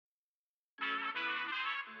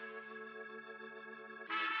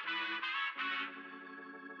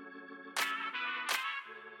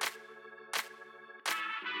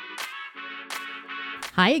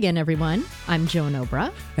Hi again, everyone. I'm Joan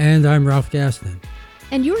Obra. And I'm Ralph Gaston.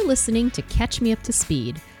 And you're listening to Catch Me Up to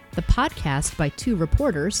Speed, the podcast by two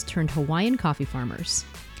reporters turned Hawaiian coffee farmers.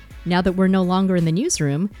 Now that we're no longer in the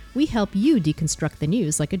newsroom, we help you deconstruct the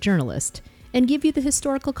news like a journalist and give you the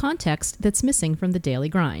historical context that's missing from the daily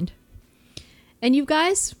grind. And you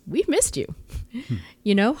guys, we've missed you.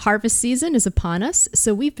 You know, harvest season is upon us,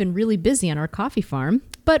 so we've been really busy on our coffee farm,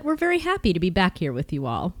 but we're very happy to be back here with you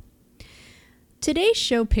all. Today's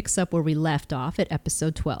show picks up where we left off at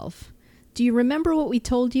episode 12. Do you remember what we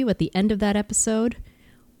told you at the end of that episode?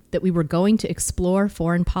 That we were going to explore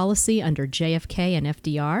foreign policy under JFK and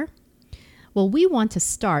FDR? Well, we want to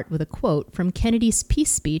start with a quote from Kennedy's peace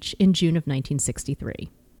speech in June of 1963.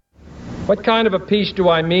 What kind of a peace do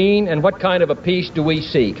I mean, and what kind of a peace do we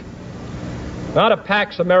seek? Not a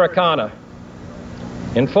Pax Americana,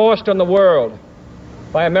 enforced on the world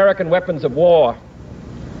by American weapons of war.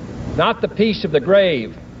 Not the peace of the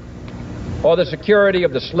grave or the security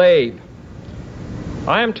of the slave.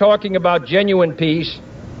 I am talking about genuine peace,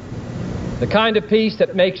 the kind of peace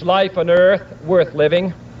that makes life on earth worth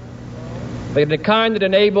living, the kind that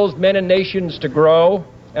enables men and nations to grow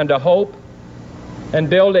and to hope and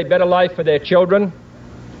build a better life for their children.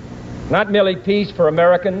 Not merely peace for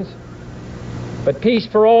Americans, but peace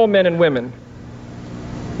for all men and women.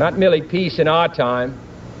 Not merely peace in our time,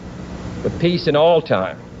 but peace in all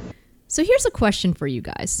time. So here's a question for you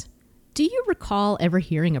guys. Do you recall ever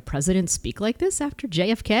hearing a president speak like this after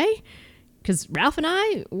JFK? Because Ralph and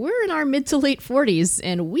I, we're in our mid to late 40s,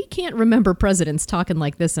 and we can't remember presidents talking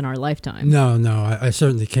like this in our lifetime. No, I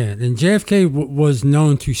certainly can't. And JFK was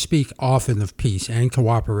known to speak often of peace and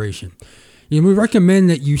cooperation. And we recommend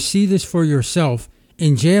that you see this for yourself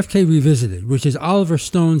in JFK Revisited, which is Oliver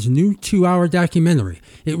Stone's new 2-hour documentary.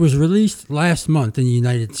 It was released last month in the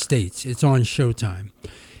United States. It's on Showtime.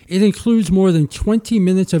 It includes more than 20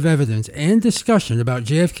 minutes of evidence and discussion about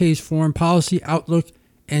JFK's foreign policy outlook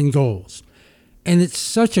and goals. And it's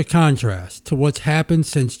such a contrast to what's happened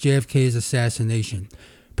since JFK's assassination.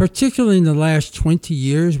 Particularly in the last 20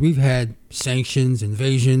 years, we've had sanctions,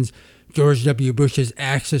 invasions, George W. Bush's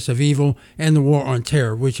axis of evil, and the war on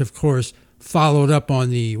terror, which of course followed up on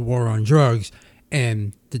the war on drugs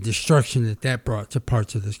and the destruction that brought to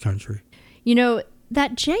parts of this country. You know,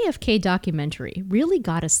 that JFK documentary really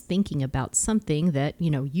got us thinking about something that,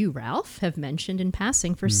 you, Ralph, have mentioned in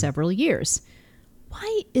passing for several years.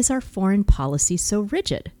 Why is our foreign policy so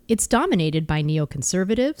rigid? It's dominated by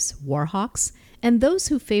neoconservatives, war hawks, and those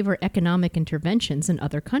who favor economic interventions in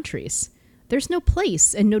other countries. There's no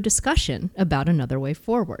place and no discussion about another way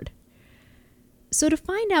forward. So to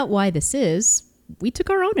find out why this is, we took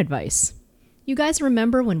our own advice. You guys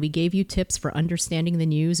remember when we gave you tips for understanding the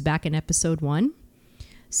news back in episode 1?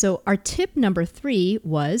 So our tip number 3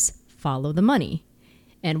 was follow the money.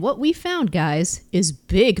 And what we found, guys, is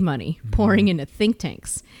big money pouring into think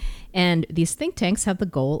tanks. And these think tanks have the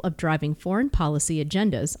goal of driving foreign policy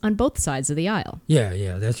agendas on both sides of the aisle.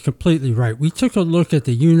 Yeah, that's completely right. We took a look at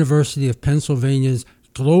the University of Pennsylvania's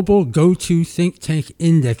Global Go-To Think Tank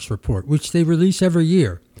Index report, which they release every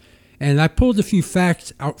year. And I pulled a few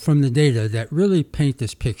facts out from the data that really paint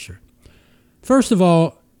this picture. First of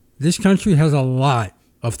all, this country has a lot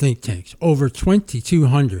of think tanks, over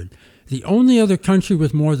 2,200. The only other country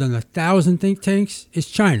with more than 1,000 think tanks is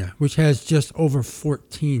China, which has just over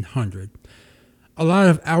 1,400. A lot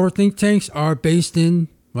of our think tanks are based in,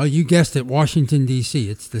 well, you guessed it, Washington,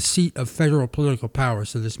 D.C. It's the seat of federal political power,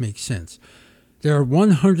 so this makes sense. There are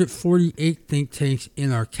 148 think tanks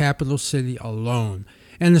in our capital city alone,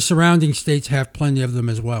 and the surrounding states have plenty of them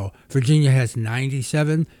as well. Virginia has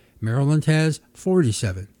 97, Maryland has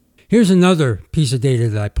 47. Here's another piece of data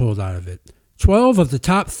that I pulled out of it. 12 of the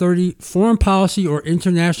top 30 foreign policy or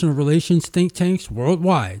international relations think tanks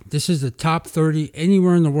worldwide, this is the top 30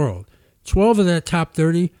 anywhere in the world, 12 of that top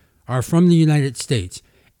 30 are from the United States.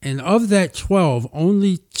 And of that 12,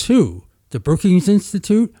 only 2, the Brookings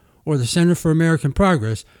Institute or the Center for American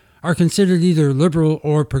Progress, are considered either liberal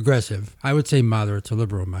or progressive. I would say moderate to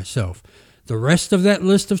liberal myself. The rest of that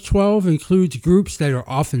list of 12 includes groups that are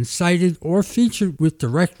often cited or featured with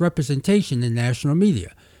direct representation in national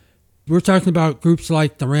media. We're talking about groups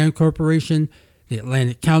like the RAND Corporation, the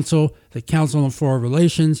Atlantic Council, the Council on Foreign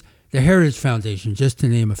Relations, the Heritage Foundation, just to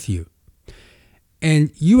name a few.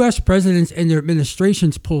 And U.S. presidents and their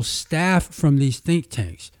administrations pull staff from these think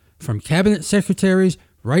tanks, from cabinet secretaries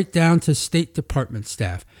right down to State Department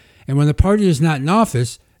staff. And when the party is not in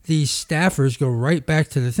office, these staffers go right back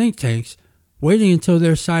to the think tanks, waiting until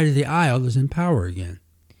their side of the aisle is in power again.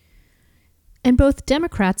 And both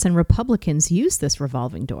Democrats and Republicans use this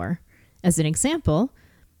revolving door. As an example,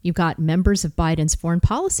 You've got members of Biden's foreign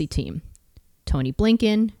policy team, Tony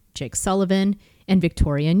Blinken, Jake Sullivan, and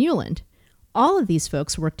Victoria Nuland. All of these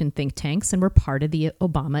folks worked in think tanks and were part of the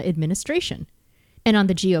Obama administration. And on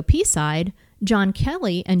the GOP side, John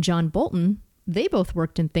Kelly and John Bolton, they both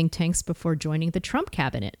worked in think tanks before joining the Trump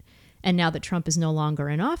cabinet. And now that Trump is no longer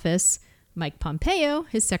in office, Mike Pompeo,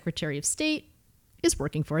 his Secretary of State, is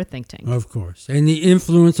working for a think tank. Of course. And the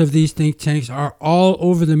influence of these think tanks are all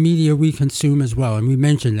over the media we consume as well. And we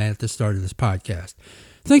mentioned that at the start of this podcast.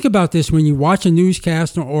 Think about this when you watch a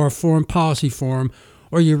newscast or a foreign policy forum,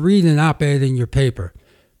 or you read an op-ed in your paper.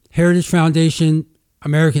 Heritage Foundation,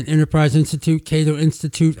 American Enterprise Institute, Cato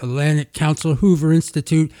Institute, Atlantic Council, Hoover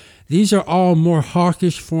Institute. These are all more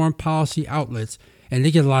hawkish foreign policy outlets, and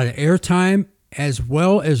they get a lot of airtime as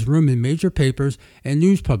well as room in major papers and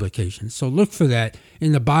news publications. So look for that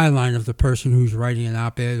in the byline of the person who's writing an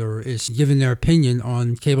op-ed or is giving their opinion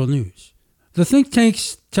on cable news. The think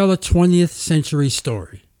tanks tell a 20th century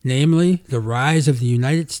story, namely the rise of the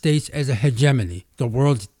United States as a hegemony, the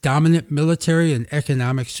world's dominant military and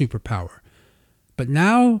economic superpower. But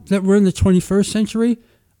now that we're in the 21st century,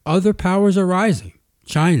 other powers are rising.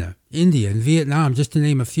 China, India, and Vietnam, just to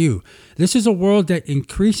name a few. This is a world that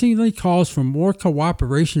increasingly calls for more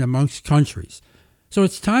cooperation amongst countries. So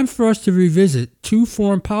it's time for us to revisit two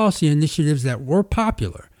foreign policy initiatives that were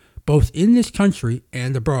popular, both in this country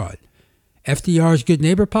and abroad. FDR's Good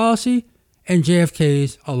Neighbor Policy and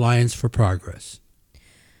JFK's Alliance for Progress.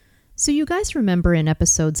 So you guys remember in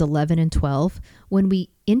episodes 11 and 12 when we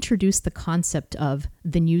introduced the concept of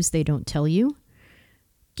the news they don't tell you?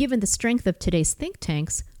 Given the strength of today's think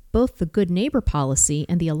tanks, both the Good Neighbor Policy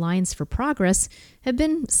and the Alliance for Progress have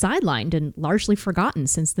been sidelined and largely forgotten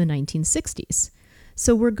since the 1960s.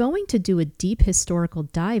 So we're going to do a deep historical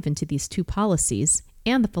dive into these two policies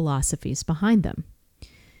and the philosophies behind them.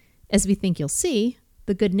 As we think you'll see,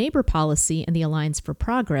 the Good Neighbor Policy and the Alliance for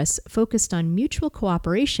Progress focused on mutual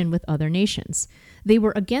cooperation with other nations. They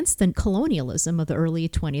were against the colonialism of the early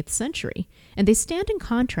 20th century, and they stand in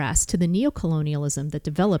contrast to the neocolonialism that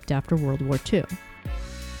developed after World War II.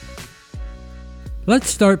 Let's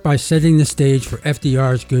start by setting the stage for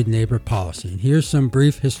FDR's Good Neighbor Policy, and here's some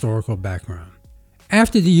brief historical background.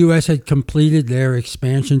 After the U.S. had completed their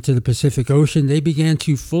expansion to the Pacific Ocean, they began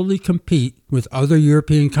to fully compete with other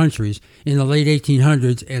European countries in the late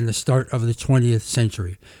 1800s and the start of the 20th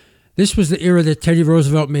century. This was the era that Teddy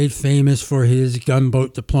Roosevelt made famous for his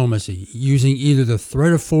gunboat diplomacy, using either the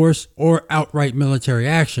threat of force or outright military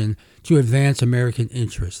action to advance American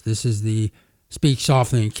interests. This is the speak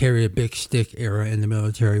softly and carry a big stick era, and the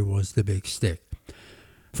military was the big stick.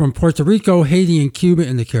 From Puerto Rico, Haiti, and Cuba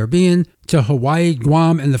in the Caribbean, to Hawaii,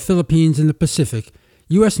 Guam, and the Philippines in the Pacific,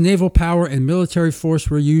 U.S. naval power and military force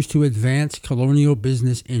were used to advance colonial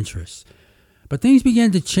business interests. But things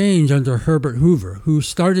began to change under Herbert Hoover, who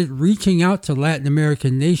started reaching out to Latin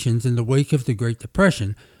American nations in the wake of the Great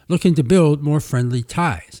Depression, looking to build more friendly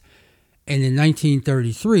ties. And in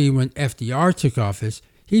 1933, when FDR took office,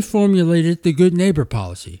 he formulated the Good Neighbor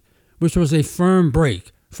Policy, which was a firm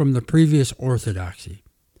break from the previous orthodoxy.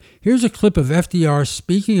 Here's a clip of FDR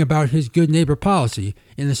speaking about his Good Neighbor Policy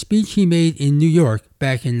in a speech he made in New York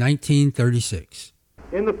back in 1936.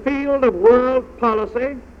 In the field of world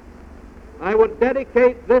policy, I would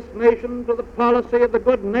dedicate this nation to the policy of the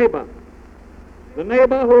good neighbor, the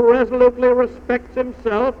neighbor who resolutely respects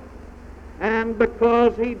himself and,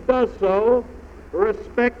 because he does so,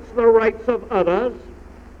 respects the rights of others,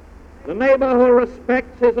 the neighbor who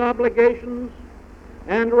respects his obligations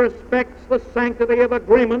and respects the sanctity of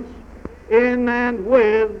agreements in and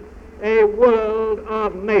with a world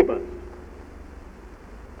of neighbors.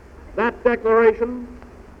 That declaration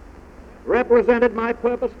represented my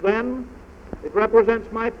purpose then, it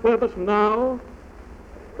represents my purpose now,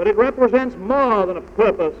 but it represents more than a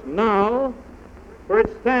purpose now, for it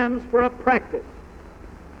stands for a practice.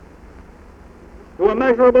 To a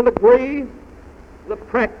measurable degree, the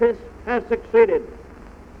practice has succeeded.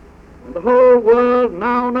 And the whole world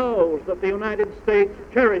now knows that the United States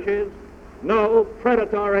cherishes no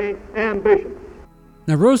predatory ambition.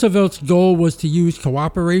 Now, Roosevelt's goal was to use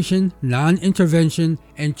cooperation, non-intervention,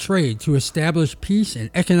 and trade to establish peace and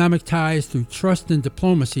economic ties through trust and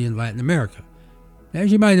diplomacy in Latin America.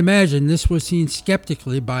 As you might imagine, this was seen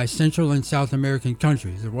skeptically by Central and South American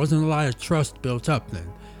countries. There wasn't a lot of trust built up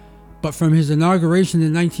then. But from his inauguration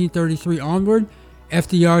in 1933 onward,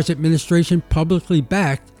 FDR's administration publicly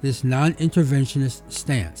backed this non-interventionist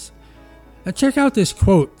stance. Now check out this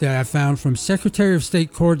quote that I found from Secretary of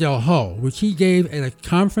State Cordell Hull, which he gave at a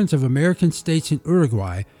Conference of American States in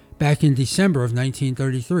Uruguay back in December of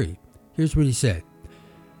 1933. Here's what he said.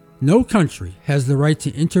 No country has the right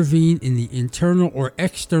to intervene in the internal or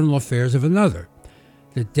external affairs of another.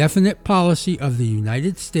 The definite policy of the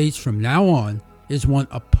United States from now on is one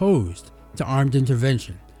opposed to armed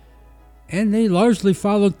intervention. And they largely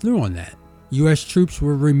followed through on that. U.S. troops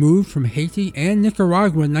were removed from Haiti and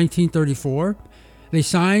Nicaragua in 1934. They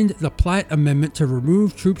signed the Platt Amendment to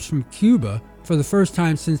remove troops from Cuba for the first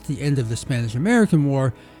time since the end of the Spanish-American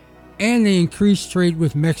War, and they increased trade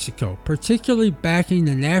with Mexico, particularly backing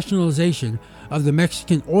the nationalization of the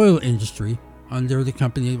Mexican oil industry under the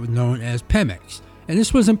company known as Pemex. And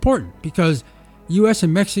this was important because U.S.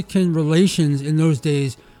 and Mexican relations in those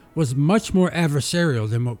days was much more adversarial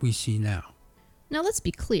than what we see now. Now, let's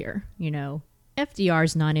be clear,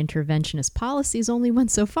 FDR's non-interventionist policies only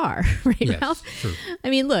went so far, right, Yes, Ralph? true. I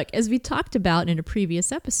mean, look, as we talked about in a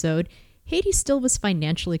previous episode, Haiti still was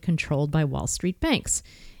financially controlled by Wall Street banks.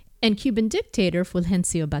 And Cuban dictator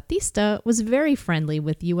Fulgencio Batista was very friendly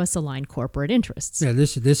with U.S.-aligned corporate interests. Yeah,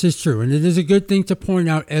 this is true. And it is a good thing to point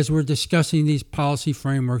out as we're discussing these policy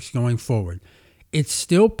frameworks going forward. It's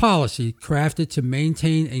still policy crafted to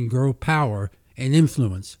maintain and grow power and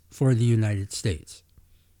influence for the United States.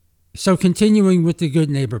 So continuing with the good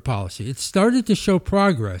neighbor policy, it started to show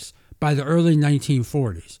progress by the early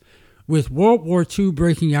 1940s. With World War II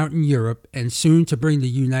breaking out in Europe and soon to bring the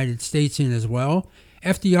United States in as well,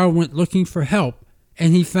 FDR went looking for help,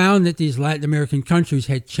 and he found that these Latin American countries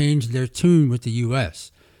had changed their tune with the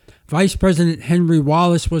U.S. Vice President Henry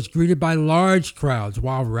Wallace was greeted by large crowds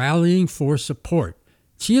while rallying for support.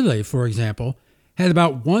 Chile, for example, had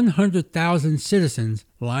about 100,000 citizens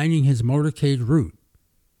lining his motorcade route.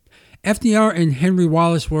 FDR and Henry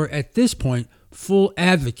Wallace were, at this point, full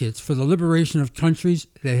advocates for the liberation of countries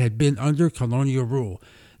that had been under colonial rule.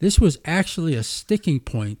 This was actually a sticking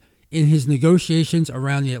point in his negotiations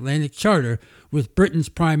around the Atlantic Charter with Britain's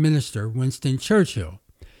Prime Minister, Winston Churchill.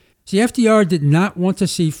 See, FDR did not want to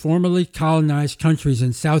see formerly colonized countries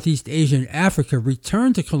in Southeast Asia and Africa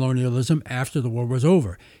return to colonialism after the war was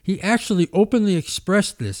over. He actually openly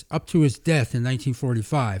expressed this up to his death in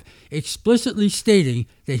 1945, explicitly stating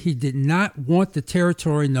that he did not want the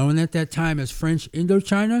territory known at that time as French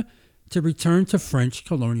Indochina to return to French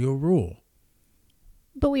colonial rule.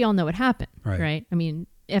 But we all know what happened, right? I mean,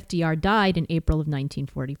 FDR died in April of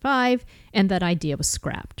 1945, and that idea was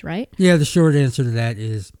scrapped, right? Yeah, the short answer to that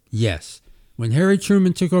is yes. When Harry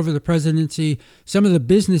Truman took over the presidency, some of the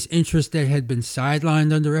business interests that had been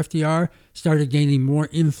sidelined under FDR started gaining more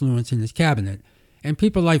influence in his cabinet, and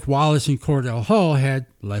people like Wallace and Cordell Hull had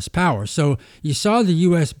less power. So you saw the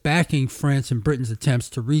U.S. backing France and Britain's attempts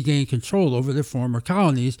to regain control over their former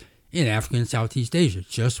colonies in Africa and Southeast Asia,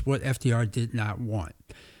 just what FDR did not want.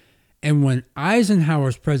 And when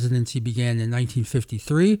Eisenhower's presidency began in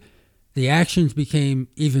 1953, the actions became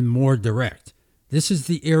even more direct. This is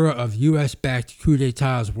the era of U.S.-backed coups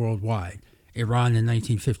d'etats worldwide. Iran in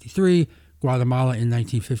 1953, Guatemala in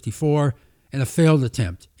 1954, and a failed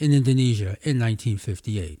attempt in Indonesia in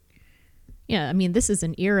 1958. Yeah, I mean, this is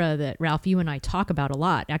an era that, Ralph, you and I talk about a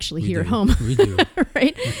lot, actually, here at home. We do.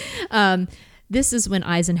 Right? This is when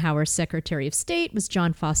Eisenhower's Secretary of State was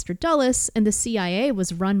John Foster Dulles, and the CIA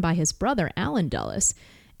was run by his brother, Allen Dulles.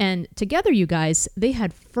 And together, you guys, they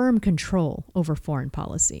had firm control over foreign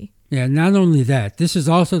policy. Yeah, not only that, this is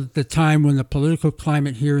also the time when the political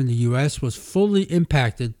climate here in the U.S. was fully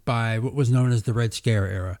impacted by what was known as the Red Scare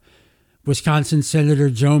era. Wisconsin Senator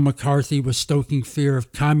Joe McCarthy was stoking fear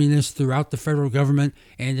of communists throughout the federal government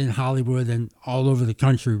and in Hollywood and all over the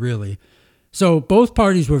country, really. So both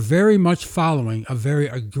parties were very much following a very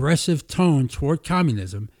aggressive tone toward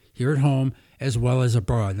communism here at home as well as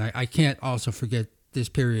abroad. And I can't also forget this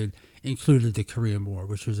period included the Korean War,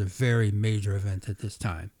 which was a very major event at this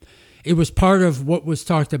time. It was part of what was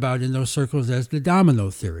talked about in those circles as the domino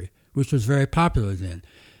theory, which was very popular then.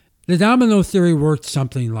 The domino theory worked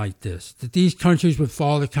something like this, that these countries would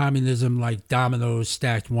fall to communism like dominoes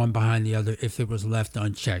stacked one behind the other if it was left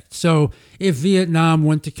unchecked. So if Vietnam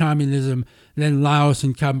went to communism, then Laos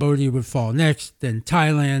and Cambodia would fall next, then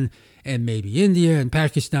Thailand, and maybe India and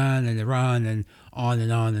Pakistan and Iran, and on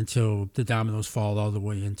until the dominoes fall all the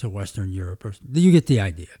way into Western Europe. You get the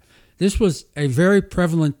idea. This was a very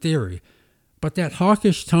prevalent theory, but that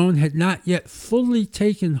hawkish tone had not yet fully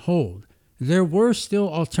taken hold. There were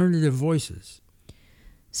still alternative voices.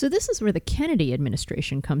 So this is where the Kennedy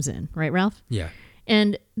administration comes in, right, Ralph? Yeah.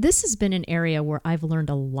 And this has been an area where I've learned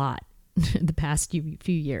a lot the past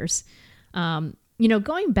few years.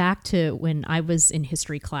 Going back to when I was in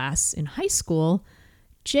history class in high school,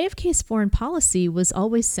 JFK's foreign policy was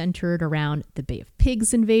always centered around the Bay of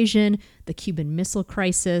Pigs invasion, the Cuban Missile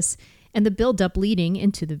Crisis, and the buildup leading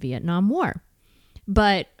into the Vietnam War.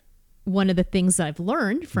 But one of the things I've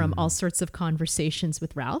learned from all sorts of conversations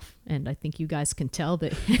with Ralph, and I think you guys can tell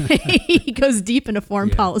that he goes deep into foreign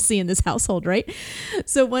policy in this household, right?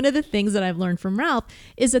 So one of the things that I've learned from Ralph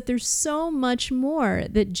is that there's so much more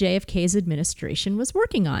that JFK's administration was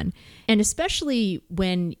working on. And especially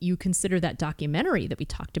when you consider that documentary that we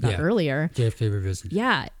talked about earlier. JFK Revisited.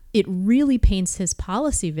 Yeah. It really paints his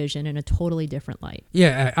policy vision in a totally different light.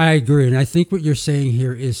 Yeah, I agree. And I think what you're saying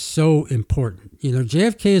here is so important. You know,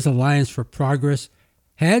 JFK's Alliance for Progress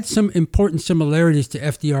had some important similarities to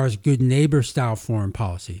FDR's good neighbor style foreign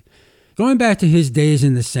policy. Going back to his days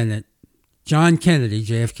in the Senate, John Kennedy,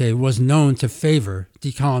 JFK, was known to favor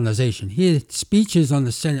decolonization. He had speeches on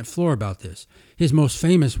the Senate floor about this, his most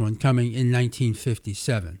famous one coming in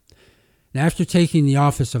 1957. And after taking the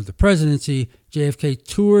office of the presidency, JFK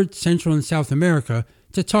toured Central and South America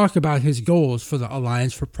to talk about his goals for the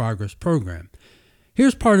Alliance for Progress program.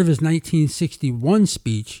 Here's part of his 1961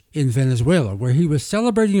 speech in Venezuela, where he was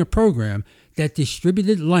celebrating a program that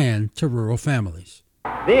distributed land to rural families.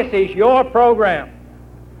 This is your program,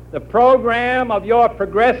 the program of your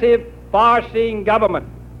progressive, far-seeing government,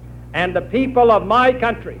 and the people of my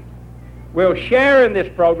country will share in this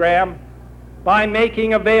program by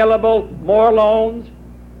making available more loans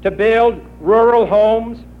to build rural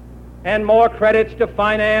homes and more credits to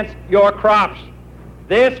finance your crops.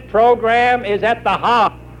 This program is at the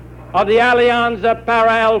heart of the Alianza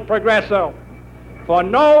para el Progreso, for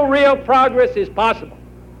no real progress is possible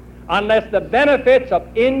unless the benefits of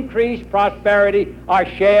increased prosperity are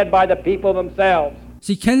shared by the people themselves.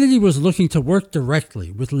 See, Kennedy was looking to work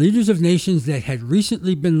directly with leaders of nations that had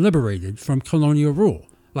recently been liberated from colonial rule,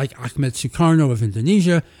 like Ahmed Sukarno of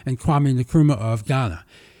Indonesia and Kwame Nkrumah of Ghana.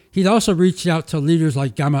 He'd also reached out to leaders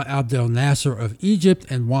like Gamal Abdel Nasser of Egypt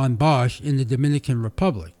and Juan Bosch in the Dominican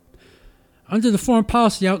Republic. Under the foreign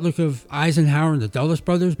policy outlook of Eisenhower and the Dulles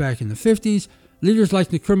brothers back in the 50s, leaders like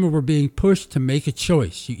Nkrumah were being pushed to make a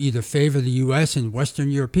choice. You either favor the U.S. and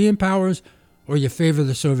Western European powers, or you favor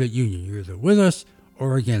the Soviet Union. You're either with us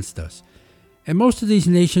or against us. And most of these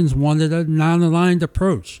nations wanted a non-aligned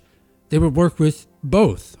approach. They would work with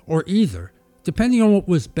both or either, depending on what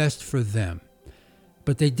was best for them.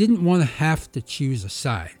 But they didn't want to have to choose a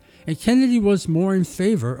side. And Kennedy was more in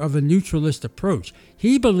favor of a neutralist approach.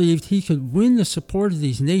 He believed he could win the support of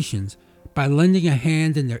these nations by lending a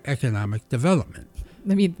hand in their economic development.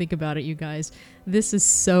 Let me think about it, you guys. This is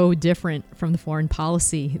so different from the foreign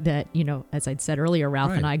policy that, as I'd said earlier,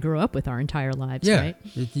 Ralph and I grew up with our entire lives, right?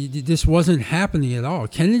 This wasn't happening at all.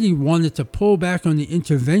 Kennedy wanted to pull back on the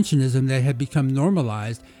interventionism that had become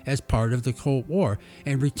normalized as part of the Cold War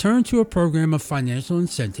and return to a program of financial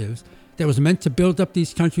incentives that was meant to build up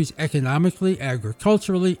these countries economically,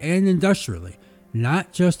 agriculturally, and industrially,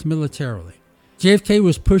 not just militarily. JFK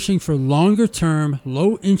was pushing for longer-term,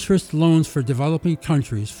 low-interest loans for developing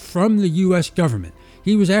countries from the U.S. government.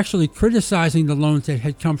 He was actually criticizing the loans that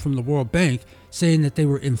had come from the World Bank, saying that they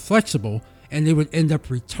were inflexible and they would end up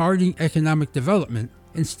retarding economic development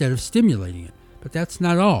instead of stimulating it. But that's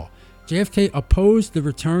not all. JFK opposed the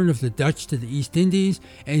return of the Dutch to the East Indies,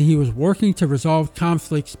 and he was working to resolve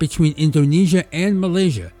conflicts between Indonesia and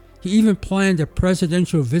Malaysia. He even planned a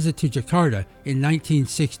presidential visit to Jakarta in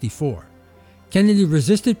 1964. Kennedy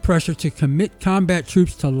resisted pressure to commit combat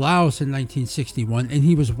troops to Laos in 1961, and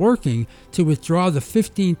he was working to withdraw the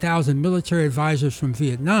 15,000 military advisors from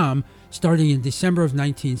Vietnam starting in December of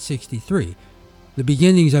 1963, the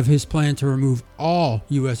beginnings of his plan to remove all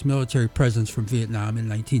U.S. military presence from Vietnam in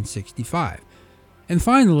 1965. And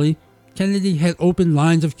finally, Kennedy had opened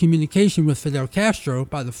lines of communication with Fidel Castro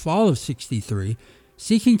by the fall of '63,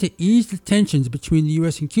 seeking to ease the tensions between the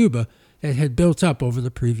U.S. and Cuba that had built up over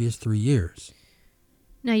the previous 3 years.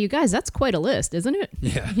 Now, you guys, that's quite a list, isn't it?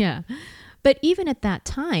 Yeah. But even at that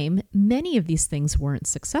time, many of these things weren't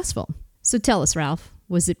successful. So tell us, Ralph,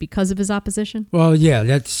 was it because of his opposition? Well, yeah,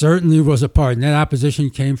 that certainly was a part, and that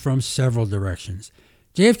opposition came from several directions.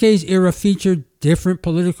 JFK's era featured different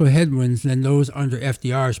political headwinds than those under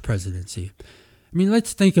FDR's presidency. I mean,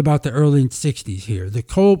 let's think about the early 60s here. The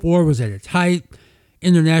Cold War was at its height.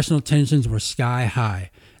 International tensions were sky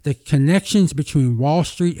high. The connections between Wall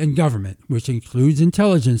Street and government, which includes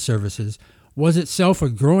intelligence services, was itself a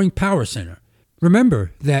growing power center.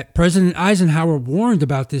 Remember that President Eisenhower warned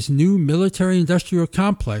about this new military-industrial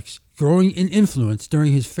complex growing in influence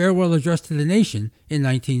during his farewell address to the nation in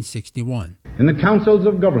 1961. In the councils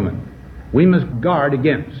of government, we must guard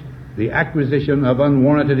against the acquisition of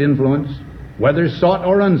unwarranted influence, whether sought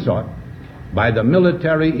or unsought, by the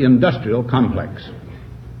military-industrial complex.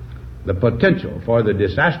 The potential for the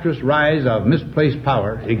disastrous rise of misplaced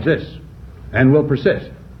power exists and will persist.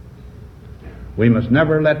 We must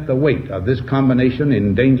never let the weight of this combination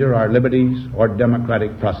endanger our liberties or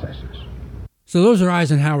democratic processes. So those are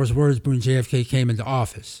Eisenhower's words when JFK came into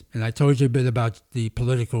office. And I told you a bit about the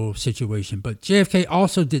political situation. But JFK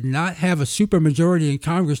also did not have a supermajority in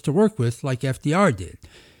Congress to work with like FDR did.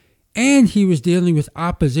 And he was dealing with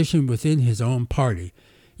opposition within his own party.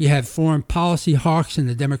 You had foreign policy hawks in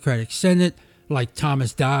the Democratic Senate like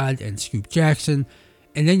Thomas Dodd and Scoop Jackson.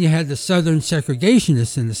 And then you had the Southern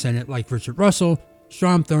segregationists in the Senate like Richard Russell,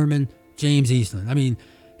 Strom Thurmond, James Eastland. I mean,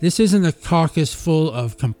 this isn't a caucus full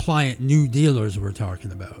of compliant New Dealers we're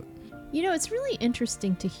talking about. You know, it's really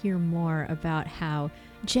interesting to hear more about how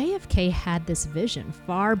JFK had this vision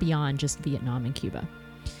far beyond just Vietnam and Cuba.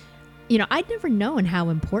 You know, I'd never known how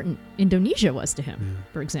important Indonesia was to him,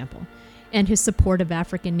 for example, and his support of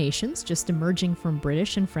African nations just emerging from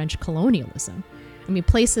British and French colonialism. I mean,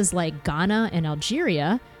 places like Ghana and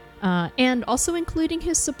Algeria, and also including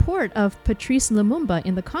his support of Patrice Lumumba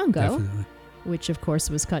in the Congo, Definitely. which of course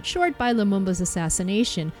was cut short by Lumumba's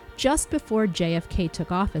assassination just before JFK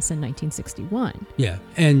took office in 1961. Yeah,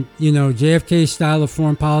 and, you know, JFK's style of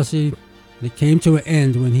foreign policy, it came to an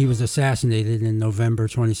end when he was assassinated in November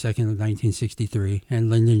 22nd of 1963, and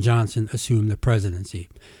Lyndon Johnson assumed the presidency.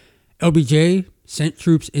 LBJ sent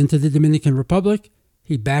troops into the Dominican Republic,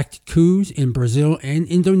 he backed coups in Brazil and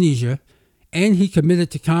Indonesia, and he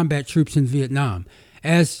committed to combat troops in Vietnam.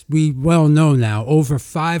 As we well know now, over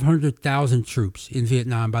 500,000 troops in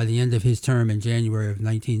Vietnam by the end of his term in January of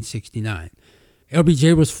 1969.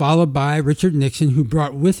 LBJ was followed by Richard Nixon, who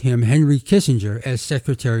brought with him Henry Kissinger as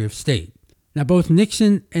Secretary of State. Now, both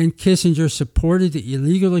Nixon and Kissinger supported the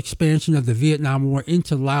illegal expansion of the Vietnam War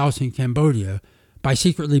into Laos and Cambodia by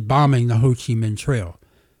secretly bombing the Ho Chi Minh Trail.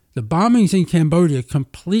 The bombings in Cambodia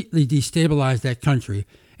completely destabilized that country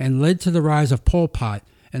and led to the rise of Pol Pot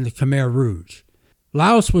and the Khmer Rouge.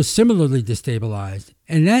 Laos was similarly destabilized,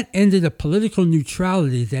 and that ended a political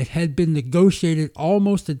neutrality that had been negotiated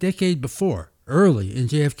almost a decade before, early in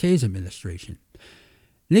JFK's administration.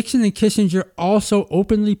 Nixon and Kissinger also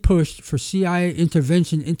openly pushed for CIA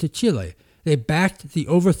intervention into Chile. They backed the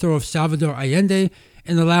overthrow of Salvador Allende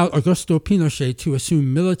and allowed Augusto Pinochet to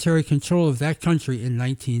assume military control of that country in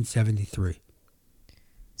 1973.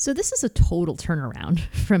 So this is a total turnaround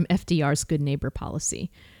from FDR's good neighbor policy.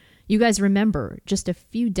 You guys remember, just a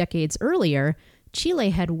few decades earlier, Chile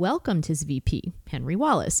had welcomed his VP, Henry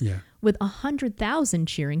Wallace, with 100,000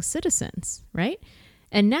 cheering citizens, right?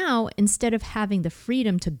 And now, instead of having the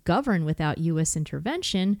freedom to govern without U.S.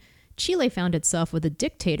 intervention, Chile found itself with a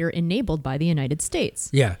dictator enabled by the United States.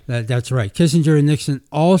 Yeah, that's right. Kissinger and Nixon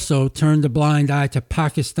also turned a blind eye to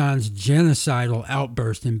Pakistan's genocidal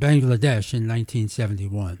outburst in Bangladesh in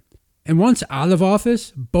 1971. And once out of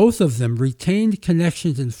office, both of them retained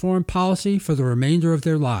connections in foreign policy for the remainder of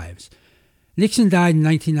their lives. Nixon died in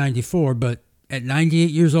 1994, but at 98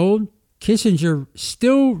 years old, Kissinger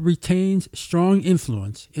still retains strong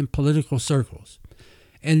influence in political circles.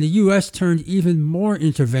 And the U.S. turned even more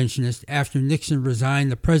interventionist after Nixon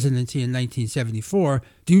resigned the presidency in 1974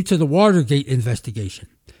 due to the Watergate investigation.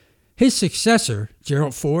 His successor,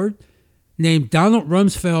 Gerald Ford, named Donald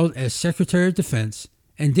Rumsfeld as Secretary of Defense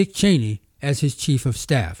and Dick Cheney as his Chief of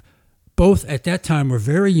Staff. Both at that time were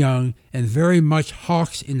very young and very much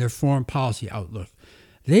hawks in their foreign policy outlook.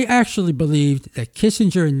 They actually believed that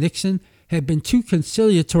Kissinger and Nixon had been too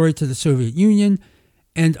conciliatory to the Soviet Union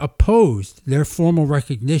and opposed their formal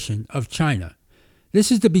recognition of China.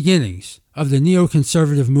 This is the beginnings of the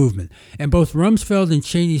neoconservative movement, and both Rumsfeld and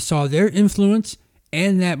Cheney saw their influence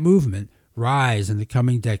and that movement rise in the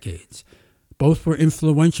coming decades. Both were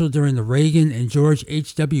influential during the Reagan and George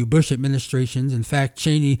H.W. Bush administrations. In fact,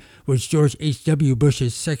 Cheney was George H.W.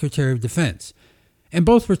 Bush's Secretary of Defense. And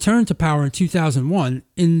both returned to power in 2001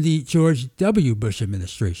 in the George W. Bush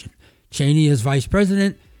administration. Cheney as Vice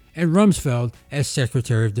President and Rumsfeld as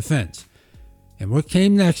Secretary of Defense. And what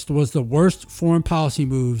came next was the worst foreign policy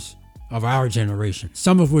moves of our generation,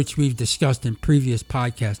 some of which we've discussed in previous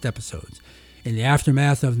podcast episodes. In the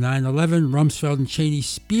aftermath of 9/11, Rumsfeld and Cheney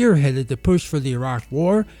spearheaded the push for the Iraq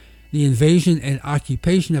War, the invasion and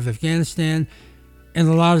occupation of Afghanistan, and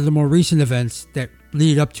a lot of the more recent events that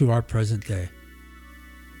lead up to our present day.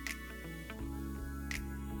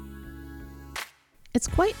 It's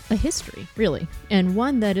quite a history, really, and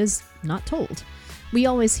one that is not told. We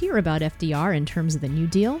always hear about FDR in terms of the New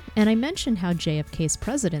Deal, and I mentioned how JFK's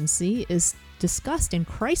presidency is discussed in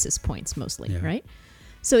crisis points mostly, right?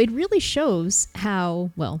 So it really shows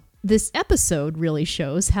how, well, this episode really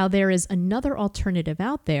shows how there is another alternative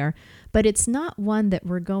out there, but it's not one that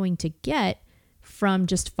we're going to get from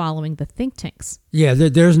just following the think tanks. Yeah,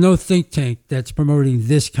 there's no think tank that's promoting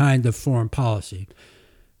this kind of foreign policy.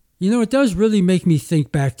 You know, it does really make me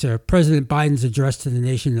think back to President Biden's address to the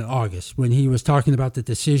nation in August when he was talking about the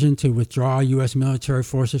decision to withdraw U.S. military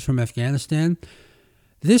forces from Afghanistan.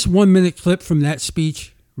 This 1-minute clip from that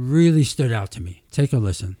speech really stood out to me. Take a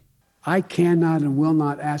listen. I cannot and will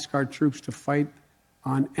not ask our troops to fight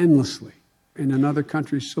on endlessly in another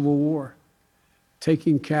country's civil war,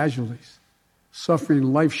 taking casualties, suffering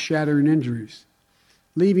life-shattering injuries,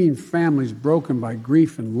 leaving families broken by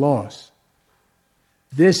grief and loss.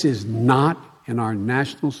 This is not in our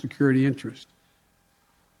national security interest.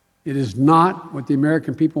 It is not what the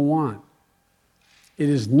American people want. It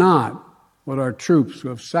is not what our troops, who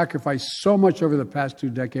have sacrificed so much over the past 2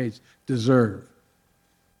 decades, deserve.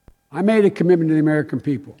 I made a commitment to the American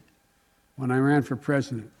people when I ran for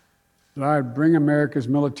president that I would bring America's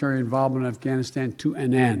military involvement in Afghanistan to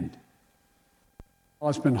an end. While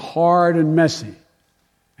it's been hard and messy,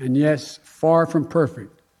 and yes, far from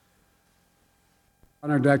perfect, I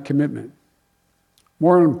honored that commitment.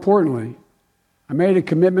 More importantly, I made a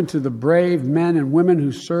commitment to the brave men and women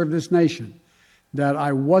who serve this nation that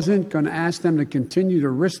I wasn't going to ask them to continue to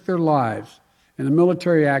risk their lives in a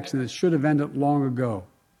military action that should have ended long ago.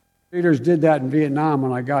 Leaders did that in Vietnam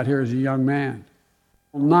when I got here as a young man.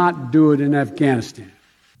 Will not do it in Afghanistan.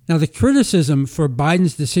 Now, the criticism for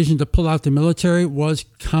Biden's decision to pull out the military was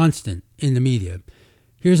constant in the media.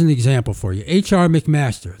 Here's an example for you. H.R.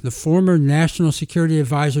 McMaster, the former National Security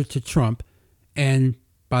Advisor to Trump and,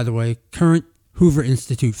 by the way, current Hoover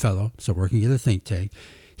Institute fellow, so working at a think tank,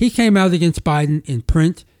 he came out against Biden in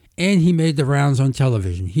print and he made the rounds on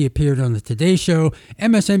television. He appeared on the Today Show,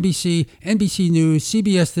 MSNBC, NBC News,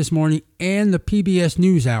 CBS This Morning, and the PBS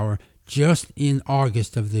NewsHour just in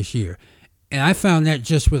August of this year. And I found that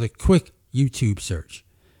just with a quick YouTube search.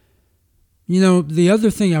 You know, the other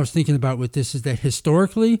thing I was thinking about with this is that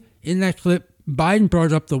historically, in that clip, Biden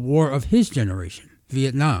brought up the war of his generation,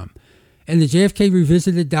 Vietnam. And the JFK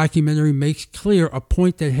Revisited documentary makes clear a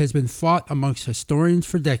point that has been fought amongst historians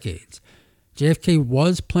for decades. JFK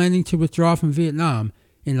was planning to withdraw from Vietnam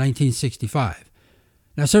in 1965.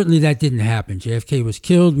 Now, certainly that didn't happen. JFK was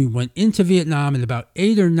killed. We went into Vietnam, and about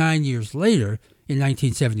 8 or 9 years later, in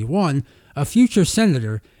 1971, a future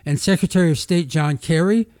senator and Secretary of State John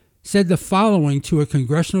Kerry said the following to a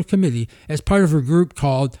congressional committee as part of a group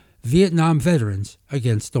called Vietnam Veterans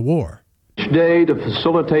Against the War. Each day, to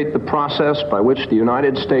facilitate the process by which the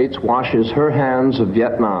United States washes her hands of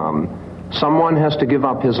Vietnam, someone has to give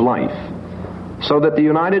up his life, so that the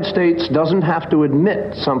United States doesn't have to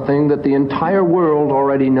admit something that the entire world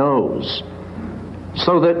already knows,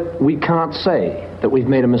 so that we can't say that we've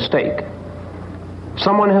made a mistake.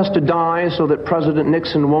 Someone has to die so that President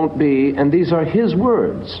Nixon won't be, and these are his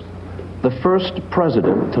words, the first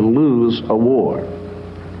president to lose a war.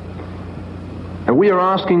 And we are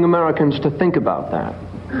asking Americans to think about that.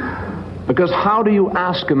 Because how do you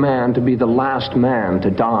ask a man to be the last man to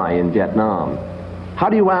die in Vietnam? How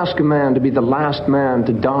do you ask a man to be the last man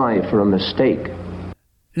to die for a mistake?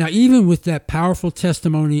 Now, even with that powerful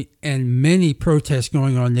testimony and many protests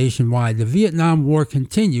going on nationwide, the Vietnam War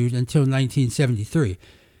continued until 1973.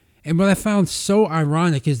 And what I found so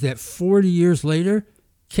ironic is that 40 years later,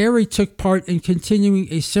 Kerry took part in continuing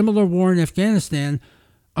a similar war in Afghanistan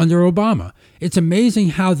under Obama. It's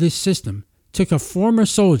amazing how this system took a former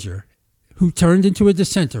soldier who turned into a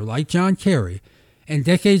dissenter like John Kerry, and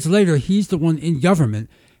decades later, he's the one in government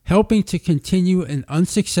helping to continue an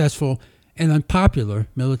unsuccessful and unpopular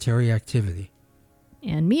military activity.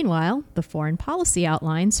 And meanwhile, the foreign policy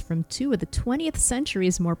outlines from 2 of the 20th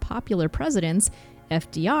century's more popular presidents,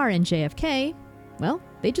 FDR and JFK, well,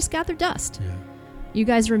 they just gathered dust. Yeah. You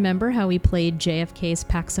guys remember how we played JFK's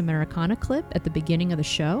Pax Americana clip at the beginning of the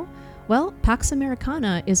show? Well, Pax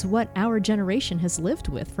Americana is what our generation has lived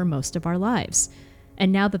with for most of our lives.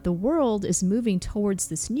 And now that the world is moving towards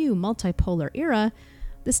this new multipolar era,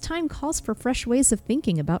 this time calls for fresh ways of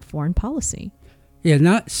thinking about foreign policy. Yeah,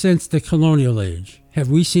 not since the colonial age have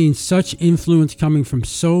we seen such influence coming from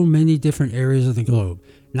so many different areas of the globe.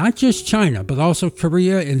 Not just China, but also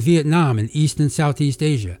Korea and Vietnam and East and Southeast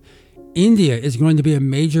Asia. India is going to be a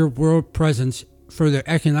major world presence for their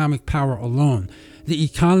economic power alone. The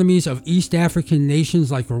economies of East African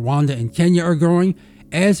nations like Rwanda and Kenya are growing,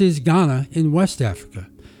 as is Ghana in West Africa.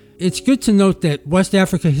 It's good to note that West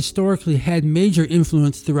Africa historically had major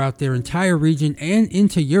influence throughout their entire region and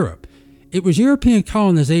into Europe. It was European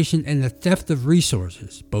colonization and the theft of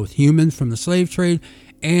resources, both human from the slave trade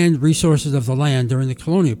and resources of the land during the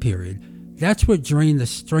colonial period. That's what drained the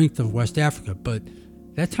strength of West Africa, but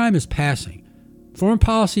that time is passing. Foreign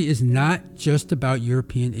policy is not just about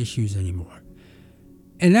European issues anymore.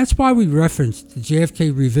 And that's why we referenced the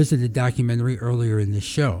JFK Revisited documentary earlier in this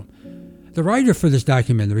show. The writer for this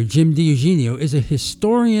documentary, Jim DiEugenio, is a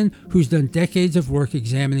historian who's done decades of work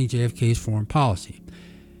examining JFK's foreign policy.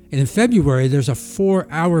 And in February, there's a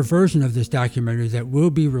 4-hour version of this documentary that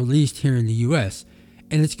will be released here in the U.S.,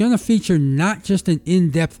 and it's going to feature not just an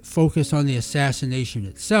in-depth focus on the assassination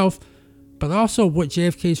itself, but also what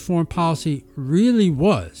JFK's foreign policy really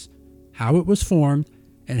was, how it was formed,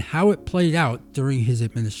 and how it played out during his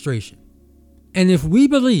administration. And if we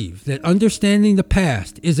believe that understanding the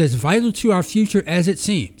past is as vital to our future as it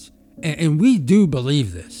seems, and we do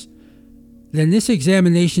believe this, then this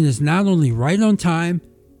examination is not only right on time,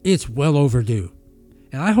 it's well overdue.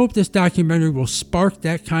 And I hope this documentary will spark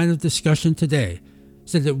that kind of discussion today,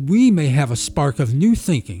 so that we may have a spark of new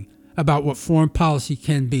thinking about what foreign policy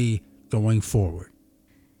can be going forward.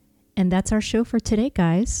 And that's our show for today,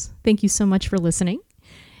 guys. Thank you so much for listening.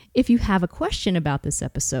 If you have a question about this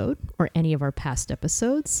episode or any of our past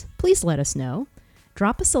episodes, please let us know.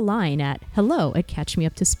 Drop us a line at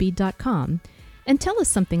hello@catchmeuptospeed.com and tell us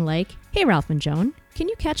something like, "Hey, Ralph and Joan, can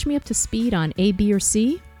you catch me up to speed on A, B, or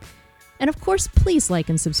C?" And of course, please like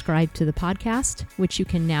and subscribe to the podcast, which you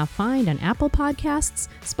can now find on Apple Podcasts,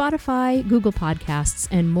 Spotify, Google Podcasts,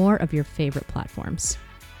 and more of your favorite platforms.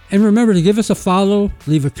 And remember to give us a follow,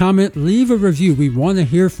 leave a comment, leave a review. We want to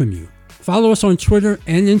hear from you. Follow us on Twitter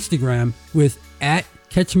and Instagram with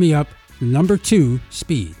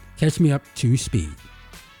 @CatchMeUp2Speed. Catch Me Up to Speed.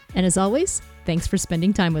 And as always, thanks for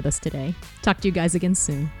spending time with us today. Talk to you guys again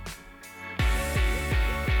soon.